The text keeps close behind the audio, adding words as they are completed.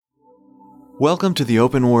Welcome to the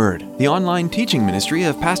Open Word, the online teaching ministry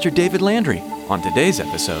of Pastor David Landry. On today's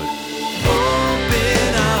episode,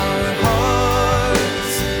 Open our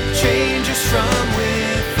hearts, change us from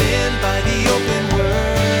within by the open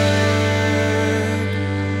word.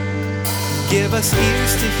 Give us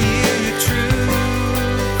ears to hear your truth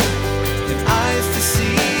and eyes to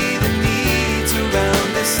see the needs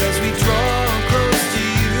around us as we draw close to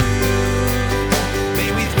you.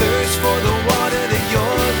 May we thirst for the water that your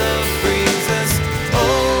love brings us.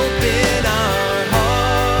 Open our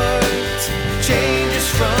hearts, change us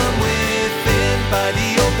from within by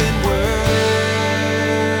the open word.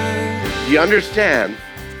 You understand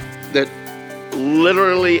that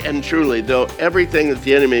literally and truly, though everything that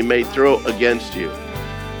the enemy may throw against you,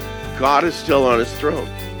 God is still on his throne.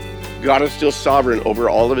 God is still sovereign over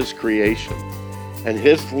all of his creation. And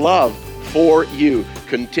his love for you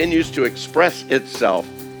continues to express itself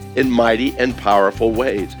in mighty and powerful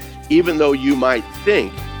ways. Even though you might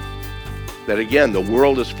think that, again, the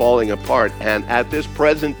world is falling apart, and at this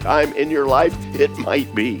present time in your life, it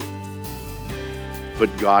might be.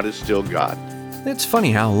 But God is still God. it's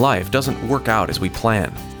funny how life doesn't work out as we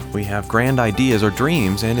plan. We have grand ideas or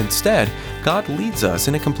dreams, and instead, God leads us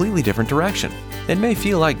in a completely different direction. It may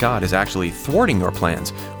feel like God is actually thwarting your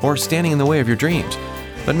plans or standing in the way of your dreams,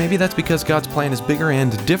 but maybe that's because God's plan is bigger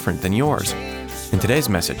and different than yours. In today's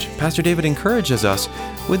message, Pastor David encourages us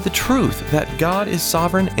with the truth that God is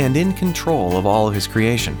sovereign and in control of all of his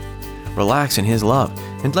creation. Relax in his love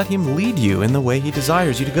and let him lead you in the way he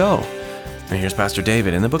desires you to go. And here's Pastor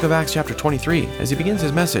David in the book of Acts chapter 23 as he begins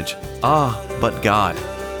his message, But God.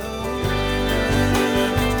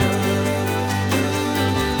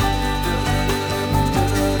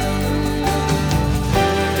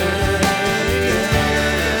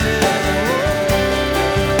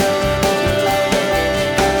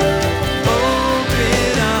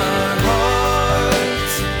 Open our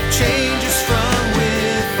hearts, change us from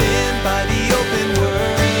within by the open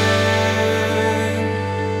word.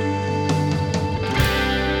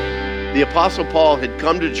 The Apostle Paul had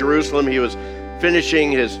come to Jerusalem. He was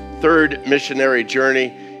finishing his third missionary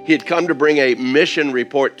journey. He had come to bring a mission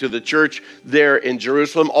report to the church there in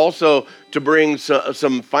Jerusalem, also to bring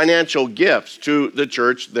some financial gifts to the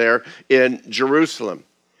church there in Jerusalem.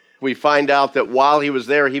 We find out that while he was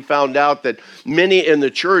there, he found out that many in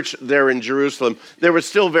the church there in Jerusalem, they were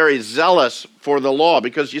still very zealous for the law,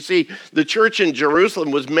 because you see, the church in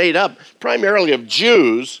Jerusalem was made up primarily of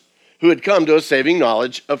Jews who had come to a saving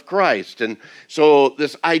knowledge of Christ. And so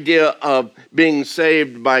this idea of being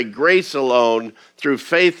saved by grace alone, through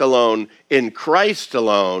faith alone, in Christ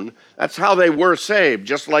alone, that's how they were saved,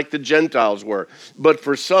 just like the Gentiles were. But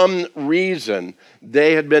for some reason,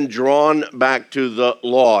 they had been drawn back to the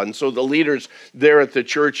law. And so the leaders there at the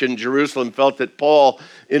church in Jerusalem felt that Paul,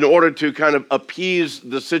 in order to kind of appease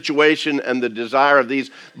the situation and the desire of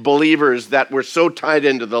these believers that were so tied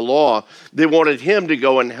into the law, they wanted him to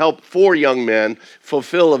go and help 4 young men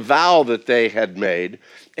fulfill a vow that they had made.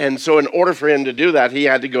 And so in order for him to do that, he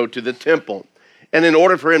had to go to the temple. And in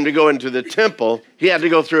order for him to go into the temple, he had to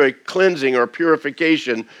go through a cleansing or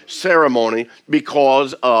purification ceremony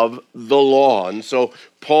because of the law. And so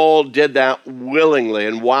Paul did that willingly.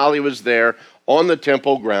 And while he was there on the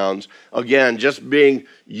temple grounds, again, just being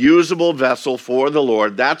usable vessel for the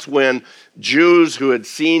Lord, that's when Jews who had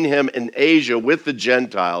seen him in Asia with the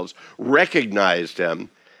Gentiles recognized him.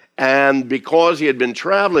 And because he had been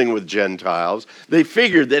traveling with Gentiles, they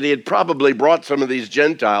figured that he had probably brought some of these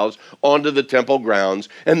Gentiles onto the temple grounds,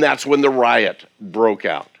 and that's when the riot broke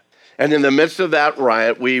out. And in the midst of that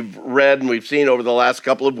riot, we've read and we've seen over the last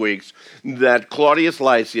couple of weeks that Claudius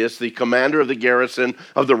Lysias, the commander of the garrison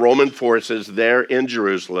of the Roman forces there in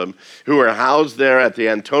Jerusalem, who are housed there at the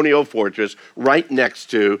Antonia fortress, right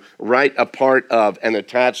next to, right a part of, and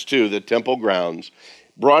attached to the temple grounds,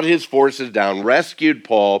 brought his forces down, rescued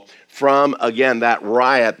Paul from, again, that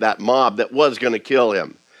riot, that mob that was going to kill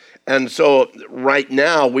him. And so right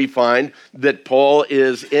now we find that Paul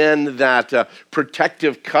is in that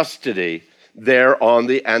protective custody there on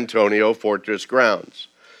the Antonia fortress grounds.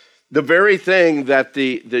 The very thing that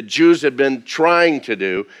the Jews had been trying to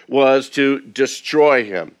do was to destroy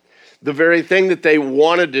him. The very thing that they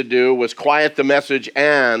wanted to do was quiet the message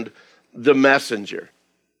and the messenger.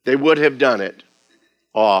 They would have done it.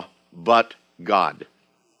 But God.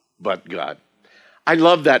 But God. I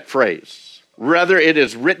love that phrase. Whether it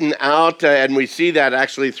is written out, and we see that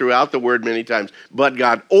actually throughout the word many times, but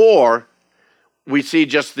God, or we see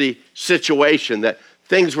just the situation that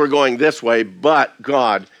things were going this way, but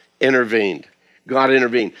God intervened. God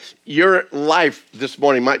intervened. Your life this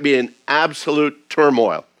morning might be in absolute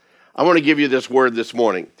turmoil. I want to give you this word this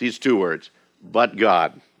morning, these 2 words, but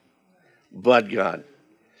God. But God.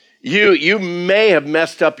 You may have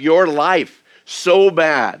messed up your life so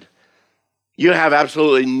bad, you have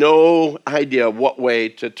absolutely no idea what way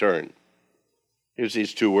to turn. Here's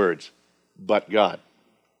these two words, but God.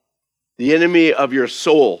 The enemy of your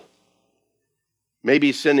soul may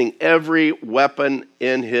be sending every weapon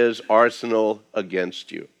in his arsenal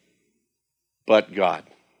against you, but God.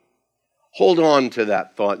 Hold on to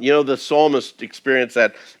that thought. You know, the psalmist experienced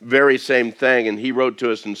that very same thing, and he wrote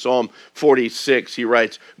to us in Psalm 46, he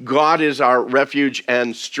writes, God is our refuge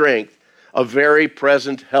and strength, a very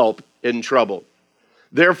present help in trouble.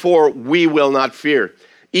 Therefore, we will not fear.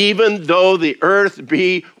 Even though the earth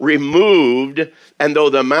be removed, and though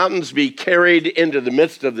the mountains be carried into the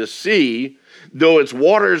midst of the sea, though its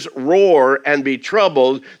waters roar and be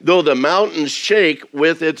troubled, though the mountains shake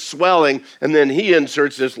with its swelling. And then he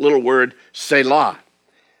inserts this little word, Selah.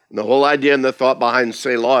 And the whole idea and the thought behind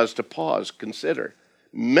Selah is to pause, consider,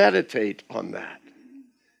 meditate on that.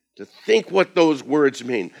 To think what those words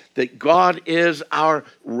mean, that God is our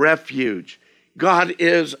refuge. God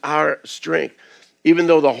is our strength. Even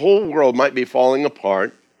though the whole world might be falling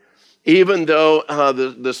apart, even though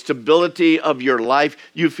the stability of your life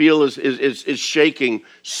you feel is shaking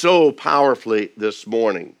so powerfully this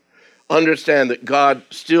morning, understand that God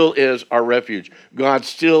still is our refuge. God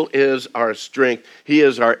still is our strength. He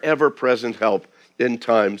is our ever-present help in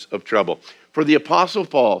times of trouble. For the Apostle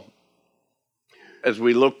Paul, as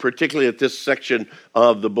we look particularly at this section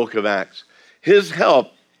of the book of Acts, his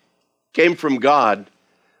help came from God,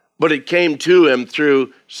 but it came to him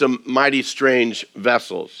through some mighty strange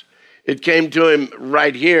vessels. It came to him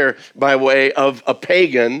right here by way of a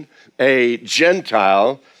pagan, a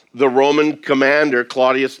Gentile, the Roman commander,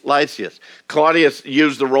 Claudius Lysias. Claudius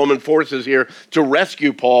used the Roman forces here to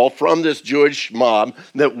rescue Paul from this Jewish mob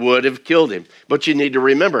that would have killed him. But you need to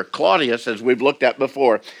remember, Claudius, as we've looked at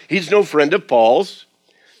before, he's no friend of Paul's.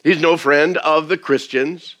 He's no friend of the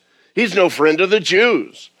Christians. He's no friend of the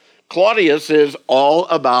Jews. Claudius is all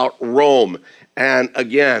about Rome. And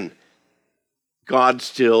again, God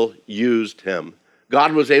still used him.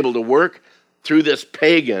 God was able to work through this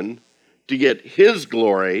pagan to get his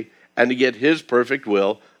glory and to get his perfect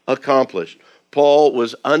will accomplished. Paul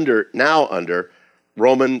was under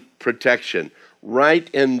Roman protection. Right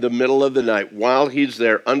in the middle of the night, while he's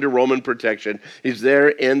there under Roman protection, he's there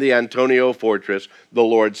in the Antonia fortress, the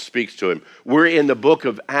Lord speaks to him. We're in the book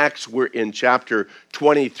of Acts. We're in chapter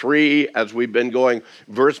 23 as we've been going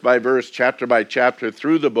verse by verse, chapter by chapter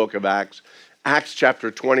through the book of Acts. Acts chapter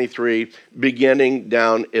 23, beginning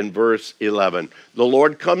down in verse 11. The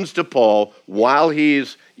Lord comes to Paul while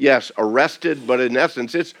he's, yes, arrested, but in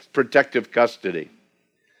essence, it's protective custody.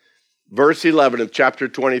 Verse 11 of chapter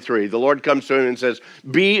 23, the Lord comes to him and says,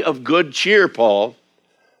 "Be of good cheer, Paul,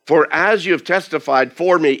 for as you have testified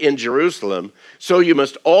for me in Jerusalem, so you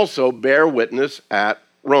must also bear witness at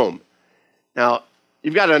Rome." Now,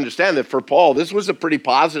 you've got to understand that for Paul, this was a pretty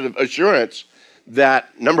positive assurance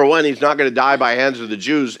that, number one, he's not going to die by hands of the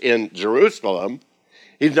Jews in Jerusalem.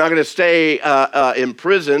 He's not going to stay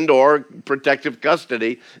imprisoned or protective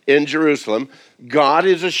custody in Jerusalem. God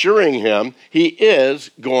is assuring him he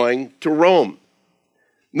is going to Rome.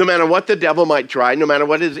 No matter what the devil might try, no matter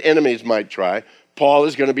what his enemies might try, Paul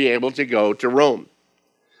is going to be able to go to Rome.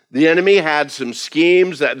 The enemy had some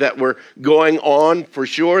schemes that were going on for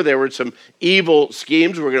sure. There were some evil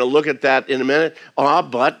schemes. We're going to look at that in a minute.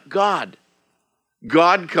 But God.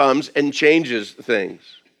 God comes and changes things.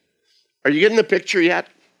 Are you getting the picture yet?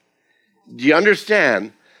 Do you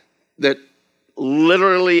understand that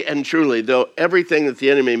literally and truly, though everything that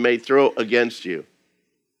the enemy may throw against you,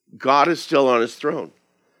 God is still on his throne.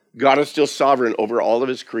 God is still sovereign over all of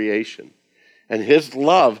his creation. And his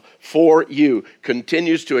love for you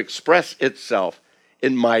continues to express itself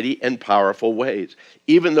in mighty and powerful ways.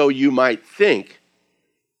 Even though you might think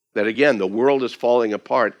that, again, the world is falling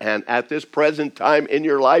apart, and at this present time in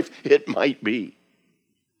your life, it might be.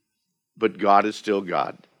 But God is still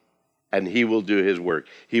God, and he will do his work.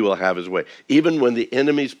 He will have his way. Even when the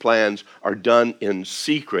enemy's plans are done in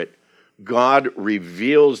secret, God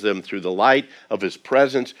reveals them through the light of his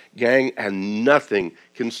presence, gang, and nothing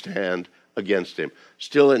can stand against him.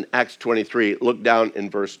 Still in Acts 23, look down in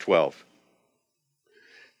verse 12.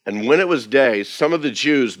 "And when it was day, some of the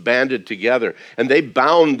Jews banded together, and they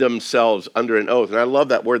bound themselves under an oath." And I love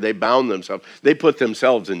that word, they bound themselves. They put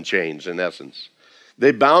themselves in chains, in essence.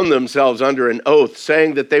 They bound themselves under an oath,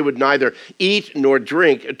 saying that they would neither eat nor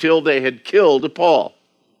drink until they had killed Paul.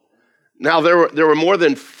 Now, there were more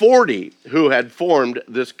than 40 who had formed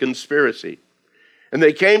this conspiracy. And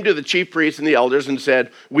they came to the chief priests and the elders and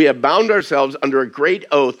said, "We have bound ourselves under a great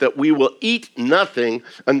oath that we will eat nothing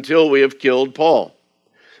until we have killed Paul.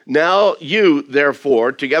 Now you,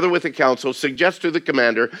 therefore, together with the council, suggest to the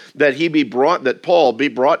commander that Paul be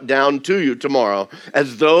brought down to you tomorrow,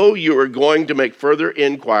 as though you were going to make further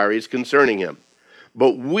inquiries concerning him.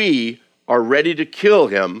 But we are ready to kill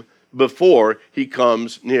him before he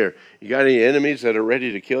comes near." You got any enemies that are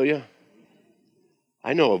ready to kill you?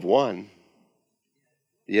 I know of one.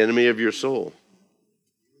 The enemy of your soul.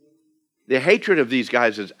 The hatred of these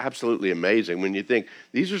guys is absolutely amazing when you think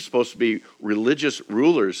these are supposed to be religious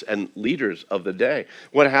rulers and leaders of the day.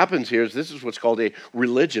 What happens here is this is what's called a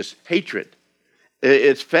religious hatred.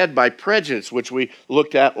 It's fed by prejudice, which we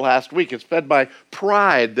looked at last week. It's fed by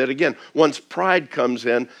pride that, again, once pride comes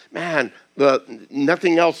in, man,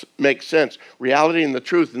 nothing else makes sense. Reality and the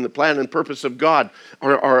truth and the plan and purpose of God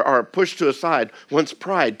are pushed to a side once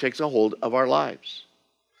pride takes a hold of our lives.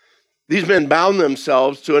 These men bound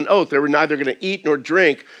themselves to an oath. They were neither going to eat nor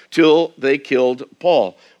drink till they killed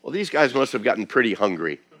Paul. Well, these guys must have gotten pretty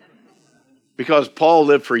hungry because Paul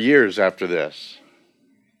lived for years after this.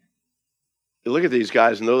 You look at these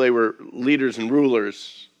guys, and though they were leaders and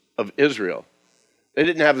rulers of Israel, they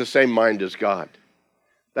didn't have the same mind as God.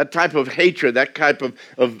 That type of hatred, that type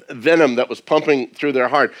of venom that was pumping through their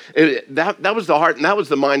heart, that was the heart and that was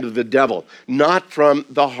the mind of the devil, not from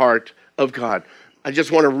the heart of God. I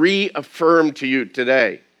just want to reaffirm to you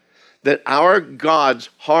today that our God's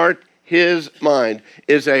heart, his mind,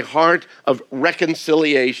 is a heart of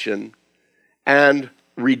reconciliation and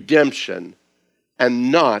redemption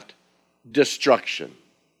and not destruction.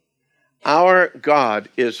 Our God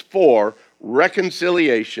is for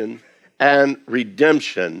reconciliation and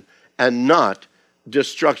redemption and not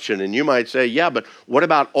destruction. And you might say, yeah, but what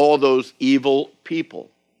about all those evil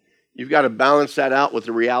people? You've got to balance that out with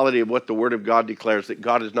the reality of what the Word of God declares, that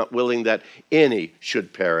God is not willing that any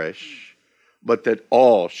should perish, but that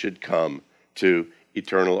all should come to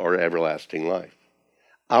eternal or everlasting life.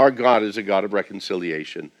 Our God is a God of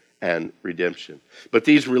reconciliation and redemption. But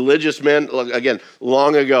these religious men, again,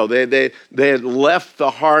 long ago, they had left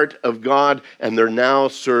the heart of God, and they're now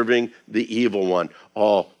serving the evil one.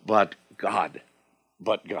 Oh, but God.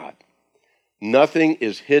 But God. Nothing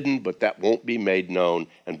is hidden, but that won't be made known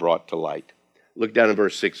and brought to light. Look down in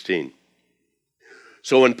verse 16.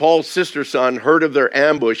 So when Paul's sister son heard of their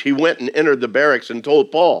ambush, he went and entered the barracks and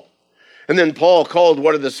told Paul. And then Paul called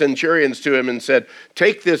one of the centurions to him and said,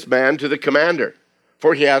 "Take this man to the commander,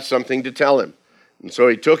 for he has something to tell him." And so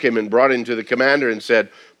he took him and brought him to the commander and said,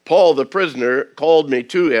 "Paul the prisoner called me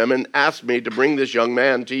to him and asked me to bring this young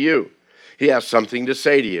man to you. He has something to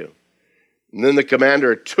say to you." And then the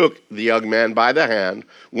commander took the young man by the hand,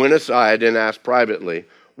 went aside and asked privately,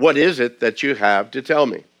 "What is it that you have to tell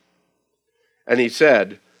me?" And he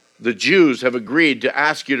said, "The Jews have agreed to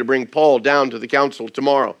ask you to bring Paul down to the council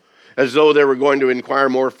tomorrow, as though they were going to inquire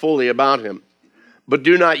more fully about him. But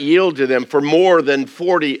do not yield to them, for more than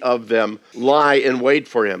 40 of them lie in wait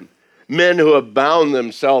for him, men who have bound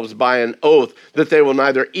themselves by an oath that they will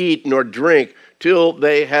neither eat nor drink till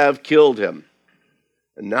they have killed him.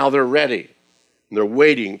 And now they're ready, and they're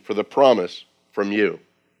waiting for the promise from you."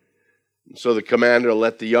 And so the commander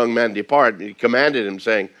let the young man depart, and he commanded him,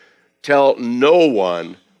 saying, "Tell no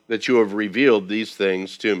one that you have revealed these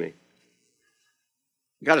things to me."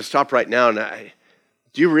 You've got to stop right now.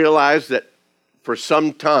 Do you realize that for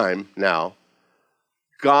some time now,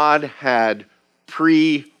 God had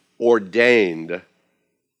preordained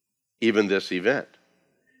even this event?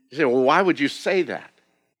 You say, well, why would you say that?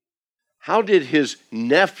 How did his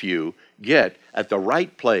nephew get at the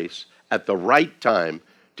right place at the right time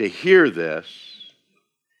to hear this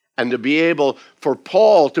and to be able for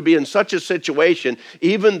Paul to be in such a situation,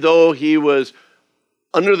 even though he was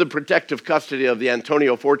under the protective custody of the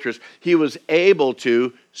Antonia fortress, he was able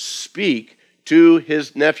to speak to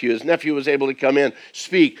his nephew. His nephew was able to come in,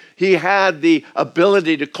 speak. He had the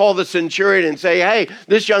ability to call the centurion and say, "Hey,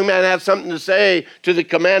 this young man has something to say to the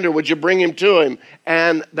commander. Would you bring him to him?"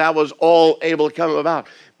 And that was all able to come about.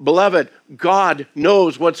 Beloved, God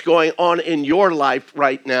knows what's going on in your life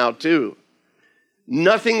right now too.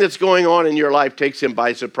 Nothing that's going on in your life takes him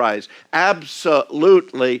by surprise.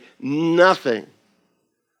 Absolutely nothing.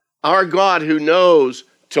 Our God, who knows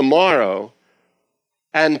tomorrow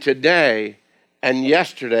and today and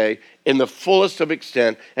yesterday in the fullest of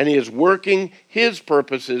extent, and he is working his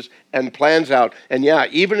purposes and plans out. And yeah,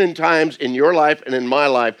 even in times in your life and in my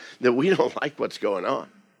life that we don't like what's going on.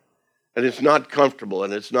 And it's not comfortable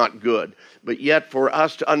and it's not good. But yet for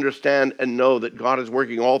us to understand and know that God is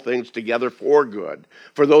working all things together for good,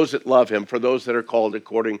 for those that love him, for those that are called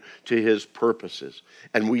according to his purposes.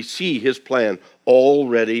 And we see his plan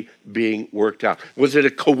already being worked out. Was it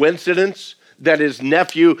a coincidence that his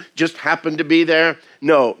nephew just happened to be there?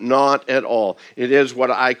 No, not at all. It is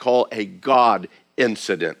what I call a God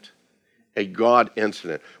incident. A God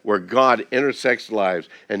incident where God intersects lives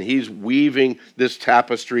and he's weaving this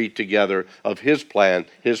tapestry together of his plan,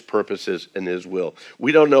 his purposes, and his will.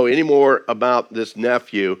 We don't know any more about this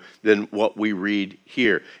nephew than what we read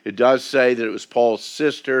here. It does say that it was Paul's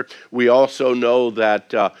sister. We also know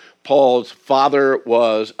that Paul's father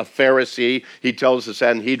was a Pharisee. He tells the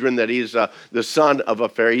Sanhedrin that he's the son of a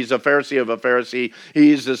Pharisee. He's a Pharisee of a Pharisee.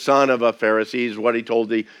 He's the son of a Pharisee is what he told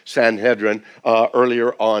the Sanhedrin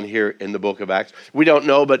earlier on here in the book of Acts. We don't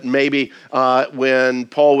know, but maybe when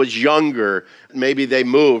Paul was younger, maybe they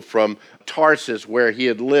moved from Tarsus, where he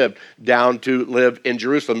had lived, down to live in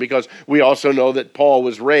Jerusalem, because we also know that Paul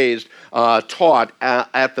was raised, taught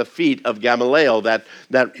at the feet of Gamaliel, that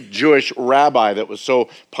Jewish rabbi that was so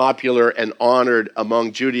popular and honored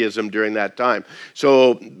among Judaism during that time.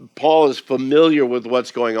 So Paul is familiar with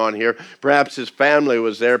what's going on here. Perhaps his family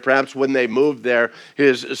was there. Perhaps when they moved there,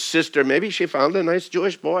 his sister, maybe she found a nice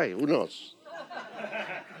Jewish boy. Who knows?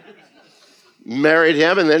 Married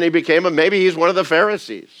him, and then he became maybe he's one of the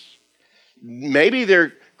Pharisees. Maybe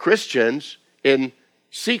they're Christians in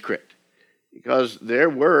secret, because there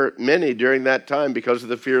were many during that time because of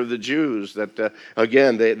the fear of the Jews that,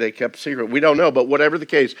 again, they kept secret. We don't know, but whatever the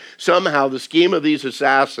case, somehow the scheme of these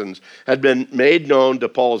assassins had been made known to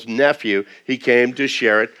Paul's nephew. He came to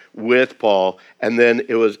share it with Paul, and then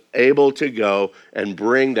it was able to go and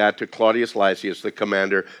bring that to Claudius Lysias, the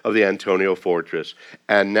commander of the Antonia fortress.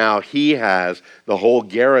 And now he has the whole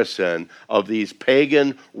garrison of these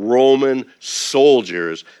pagan Roman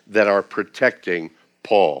soldiers that are protecting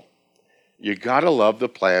Paul. You got to love the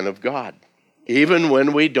plan of God, even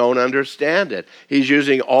when we don't understand it. He's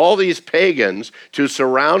using all these pagans to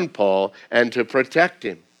surround Paul and to protect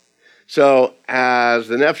him. So as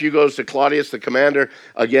the nephew goes to Claudius, the commander,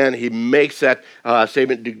 again, he makes that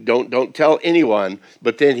statement, don't tell anyone,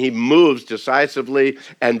 but then he moves decisively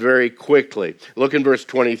and very quickly. Look in verse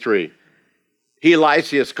 23. He,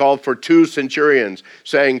 Lysias, called for 2 centurions,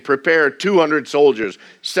 saying, prepare 200 soldiers,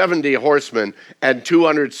 70 horsemen, and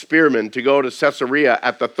 200 spearmen to go to Caesarea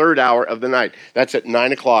at the 3rd hour of the night. That's at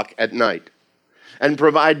 9 o'clock at night. And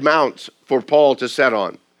provide mounts for Paul to set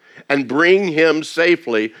on, and bring him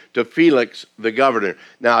safely to Felix the governor.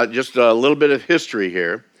 Now, just a little bit of history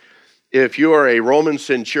here. If you are a Roman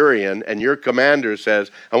centurion and your commander says,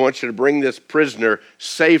 I want you to bring this prisoner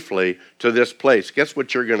safely to this place, guess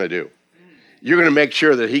what you're going to do? You're going to make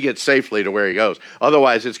sure that he gets safely to where he goes.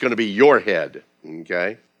 Otherwise, it's going to be your head,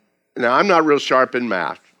 okay? Now, I'm not real sharp in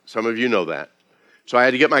math. Some of you know that. So I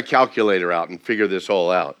had to get my calculator out and figure this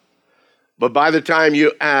all out. But by the time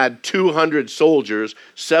you add 200 soldiers,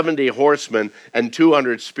 70 horsemen, and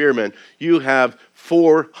 200 spearmen, you have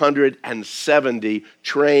 470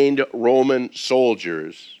 trained Roman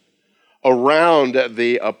soldiers around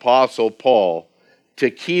the Apostle Paul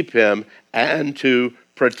to keep him and to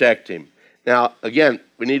protect him. Now, again,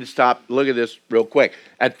 we need to stop, look at this real quick.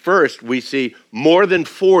 At first, we see more than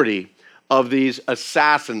 40 of these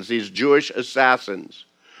assassins, these Jewish assassins,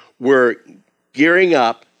 were gearing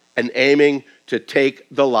up and aiming to take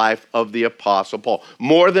the life of the Apostle Paul.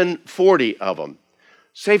 More than 40 of them.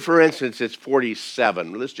 Say, for instance, it's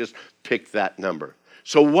 47. Let's just pick that number.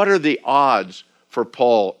 So what are the odds for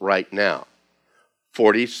Paul right now?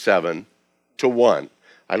 47 to 1.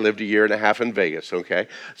 I lived a year and a half in Vegas, okay?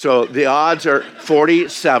 So the odds are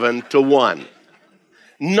 47 to 1.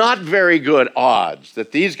 Not very good odds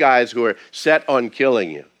that these guys who are set on killing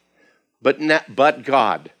you. But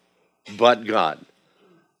God.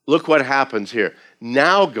 Look what happens here.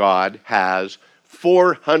 Now God has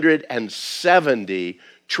 470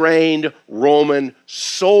 trained Roman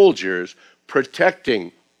soldiers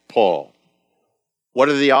protecting Paul. What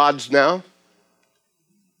are the odds now?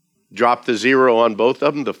 Drop the 0 on both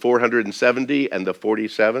of them, the 470 and the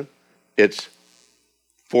 47. It's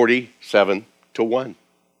 47 to 1.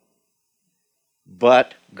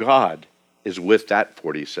 But God is with that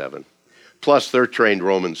 47. Plus, they're trained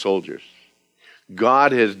Roman soldiers.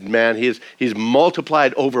 God has, he's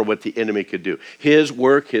multiplied over what the enemy could do. His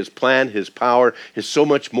work, his plan, his power is so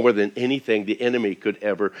much more than anything the enemy could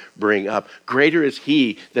ever bring up. Greater is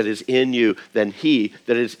he that is in you than he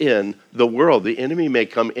that is in the world. The enemy may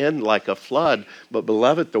come in like a flood, but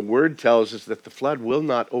beloved, the word tells us that the flood will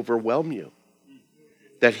not overwhelm you.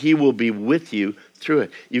 that he will be with you through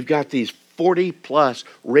it. You've got these 40 plus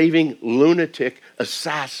raving lunatic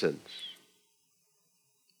assassins,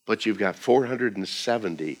 but you've got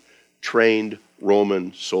 470 trained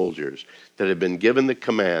Roman soldiers that have been given the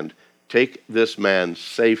command, take this man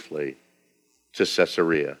safely to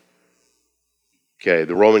Caesarea. Okay,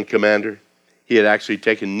 the Roman commander, he had actually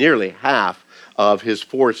taken nearly half of his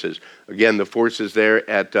forces. Again, the forces there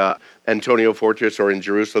at Antonia Fortress or in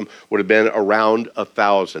Jerusalem would have been around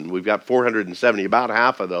 1,000. We've got 470, about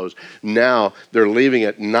half of those. Now they're leaving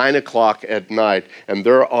at 9 o'clock at night, and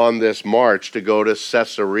they're on this march to go to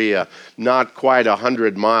Caesarea, not quite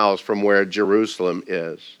 100 miles from where Jerusalem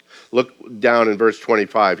is. Look down in verse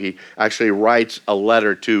 25. He actually writes a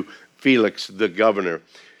letter to Felix, the governor.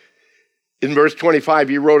 In verse 25,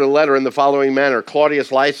 he wrote a letter in the following manner: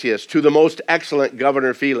 Claudius Lysias, to the most excellent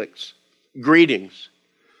governor Felix, greetings.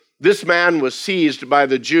 This man was seized by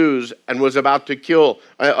the Jews and was about to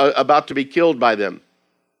be killed by them.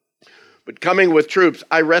 But coming with troops,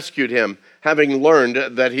 I rescued him, having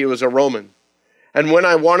learned that he was a Roman. And when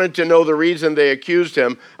I wanted to know the reason they accused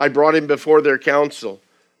him, I brought him before their council.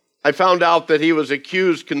 I found out that he was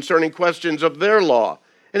accused concerning questions of their law,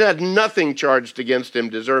 and had nothing charged against him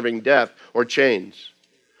deserving death or chains.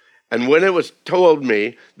 And when it was told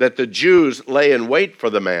me that the Jews lay in wait for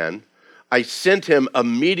the man, I sent him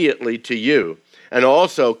immediately to you, and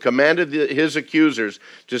also commanded his accusers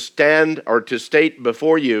to state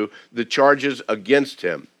before you the charges against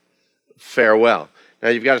him. Farewell. Now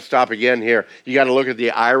you've got to stop again here. You got to look at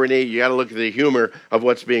the irony. You got to look at the humor of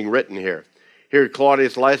what's being written here. Here,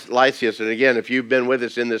 Claudius Lysias, and again, if you've been with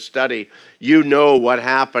us in this study, you know what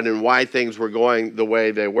happened and why things were going the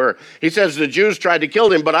way they were. He says the Jews tried to kill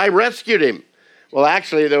him, but I rescued him. Well,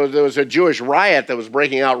 actually, there was a Jewish riot that was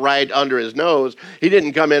breaking out right under his nose. He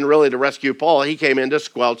didn't come in really to rescue Paul. He came in to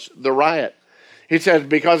squelch the riot. He says,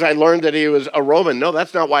 because I learned that he was a Roman. No,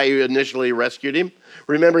 that's not why you initially rescued him.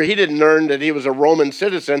 Remember, he didn't learn that he was a Roman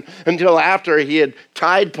citizen until after he had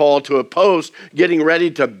tied Paul to a post, getting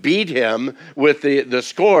ready to beat him with the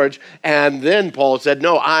scourge. And then Paul said,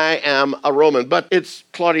 no, I am a Roman. But it's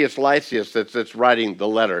Claudius Lysias that's writing the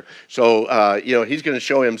letter. So, he's going to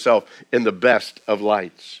show himself in the best of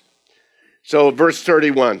lights. So, verse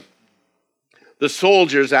 31. The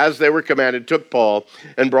soldiers, as they were commanded, took Paul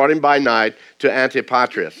and brought him by night to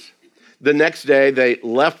Antipatris. The next day, they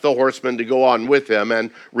left the horsemen to go on with him and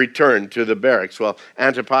returned to the barracks. Well,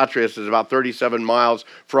 Antipatris is about 37 miles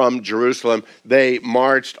from Jerusalem. They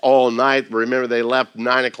marched all night. Remember, they left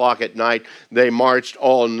 9 o'clock at night. They marched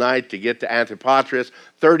all night to get to Antipatris.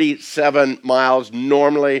 37 miles.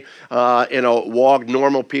 Normally, in a walk,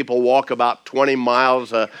 normal people walk about 20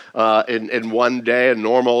 miles in one day. A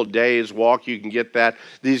normal day's walk, you can get that.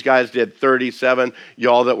 These guys did 37.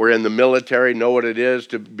 Y'all that were in the military know what it is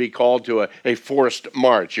to be called to a forced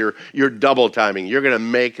march. You're double timing. You're going to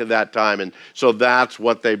make that time. And so that's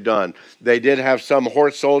what they've done. They did have some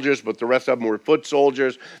horse soldiers, but the rest of them were foot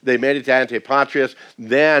soldiers. They made it to Antipatris.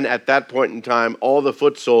 Then at that point in time, all the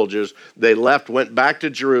foot soldiers, they left, went back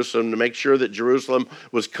to Jerusalem to make sure that Jerusalem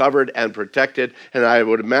was covered and protected. And I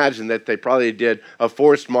would imagine that they probably did a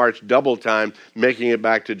forced march double time, making it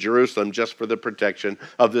back to Jerusalem just for the protection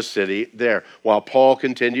of the city there, while Paul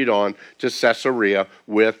continued on to Caesarea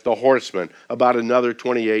with the horsemen, about another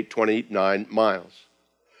 29 miles.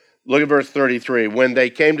 Look at verse 33. When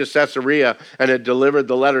they came to Caesarea and had delivered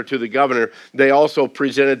the letter to the governor, they also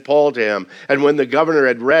presented Paul to him. And when the governor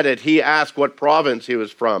had read it, he asked what province he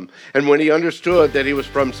was from. And when he understood that he was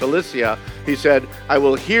from Cilicia, he said, I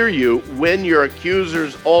will hear you when your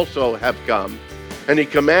accusers also have come. And he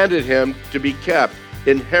commanded him to be kept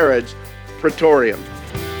in Herod's praetorium.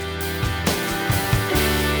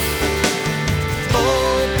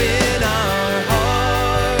 Open our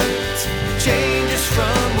hearts, change us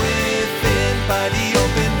from within by the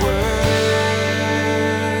open word.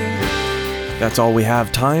 That's all we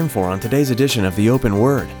have time for on today's edition of The Open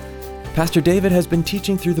Word. Pastor David has been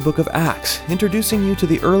teaching through the book of Acts, introducing you to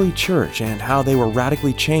the early church and how they were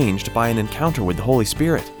radically changed by an encounter with the Holy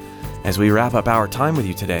Spirit. As we wrap up our time with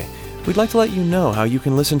you today, we'd like to let you know how you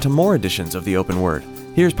can listen to more editions of The Open Word.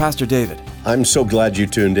 Here's Pastor David. I'm so glad you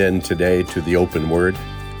tuned in today to The Open Word.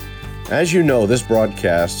 As you know, this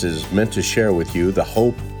broadcast is meant to share with you the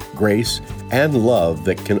hope, grace, and love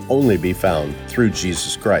that can only be found through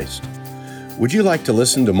Jesus Christ. Would you like to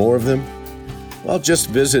listen to more of them? Well, just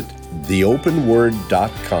visit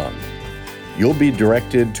theopenword.com. You'll be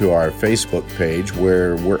directed to our Facebook page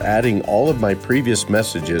where we're adding all of my previous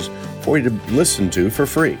messages for you to listen to for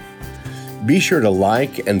free. Be sure to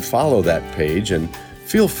like and follow that page and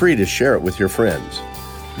feel free to share it with your friends.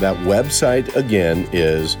 That website again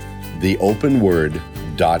is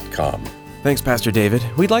theopenword.com. Thanks, Pastor David.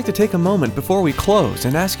 We'd like to take a moment before we close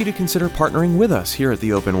and ask you to consider partnering with us here at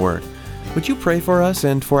The Open Word. Would you pray for us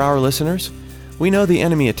and for our listeners? We know the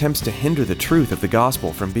enemy attempts to hinder the truth of the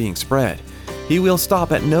gospel from being spread. He will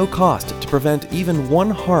stop at no cost to prevent even one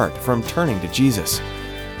heart from turning to Jesus.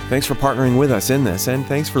 Thanks for partnering with us in this, and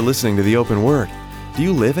thanks for listening to The Open Word. Do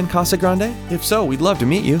you live in Casa Grande? If so, we'd love to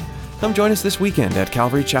meet you. Come join us this weekend at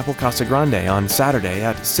Calvary Chapel Casa Grande on Saturday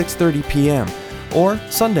at 6:30 p.m. or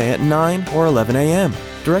Sunday at 9 or 11 a.m.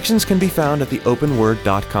 Directions can be found at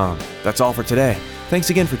theopenword.com. That's all for today. Thanks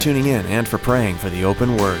again for tuning in and for praying for The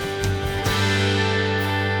Open Word.